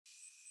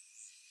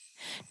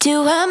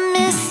Do I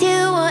miss you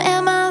or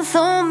am I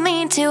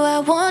lonely? Do I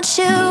want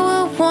you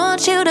or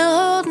want you to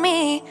hold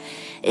me?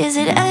 Is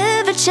it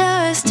ever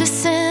just as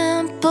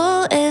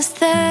simple as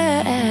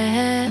that?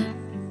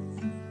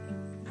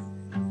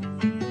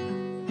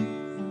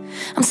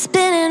 I'm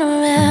spinning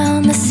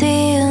around the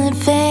ceiling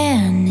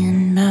fan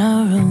in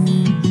my room,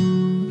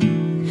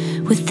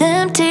 with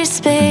empty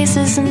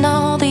spaces and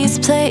all these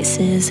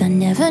places I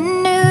never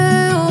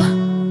knew.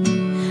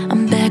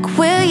 I'm back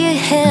where you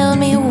held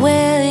me,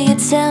 where you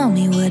tell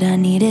me what I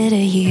needed to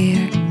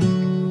hear.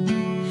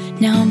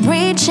 Now I'm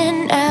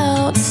reaching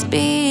out,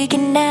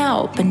 speaking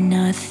out, but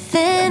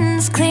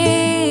nothing's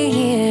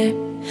clear.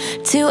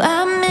 Do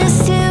I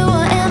miss you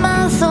or am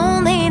I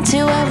lonely?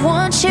 Do I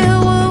want you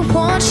or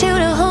want you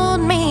to hold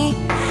me?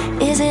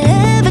 Is it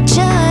ever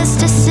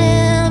just as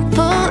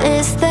simple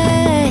as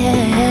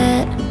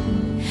that?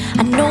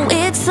 I know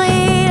it's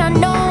late, I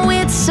know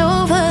it's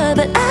over,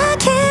 but I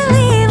can't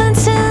leave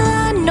until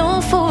I know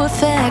for a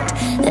fact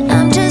that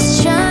I'm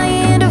just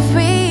trying to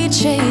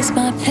retrace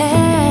my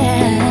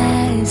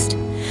past.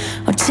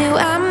 Or do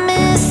I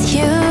miss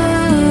you?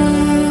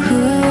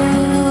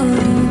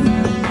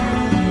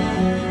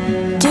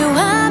 Do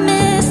I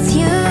miss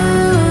you?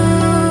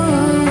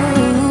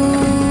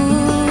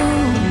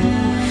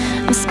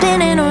 I'm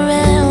spinning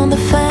around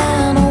the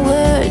final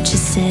word you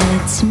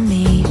said to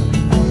me,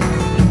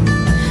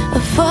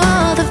 of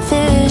all the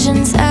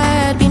visions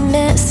I'd be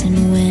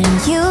missing when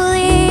you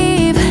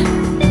leave.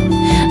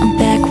 I'm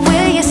back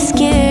where you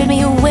scared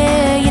me,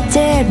 where you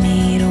dared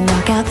me to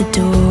walk out the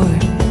door.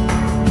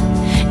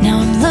 Now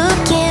I'm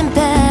looking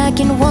back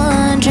and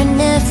wondering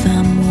if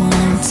I'm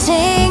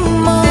wanting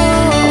more.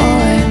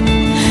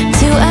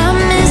 Do I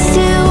miss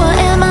you or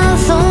am I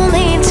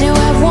lonely? Do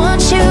I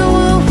want you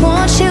or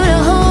want you to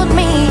hold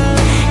me?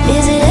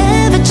 Is it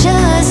ever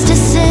just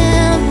as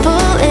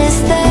simple as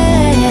that?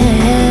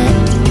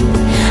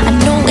 I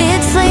know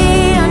it's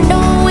late, I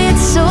know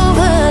it's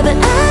over, but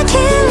I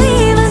can't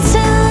leave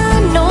until I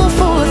know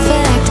for a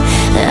fact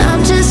that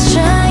I'm just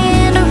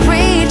trying to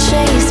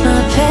retrace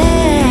my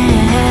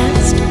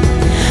past.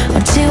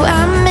 Or do I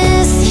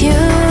miss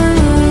you?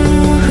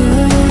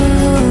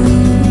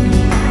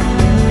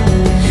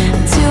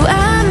 Do I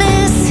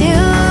miss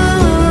you?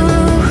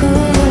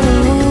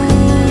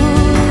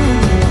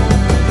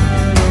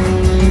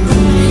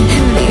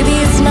 Maybe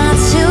it's not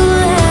too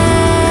late,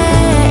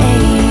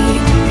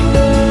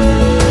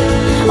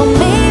 or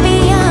maybe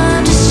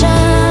I'm just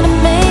trying to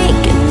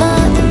make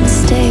another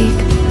mistake.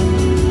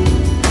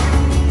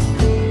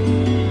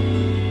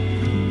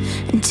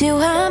 Do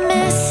I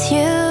miss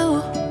you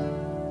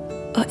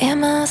or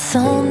am I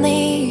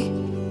lonely?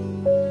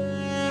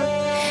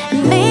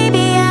 And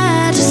maybe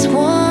I just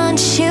want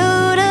you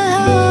to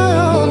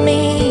hold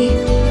me.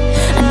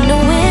 I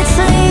know it's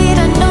late,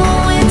 I know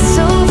it's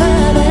over,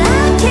 but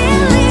I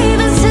can't leave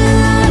until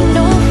I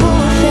know for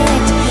a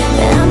fact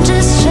that I'm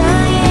just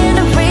trying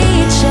to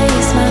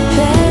retrace my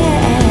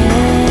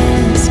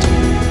past.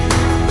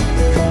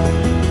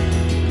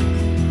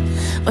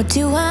 Or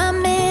do I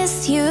miss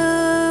you?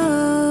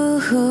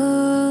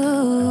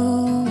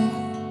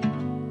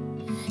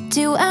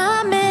 Do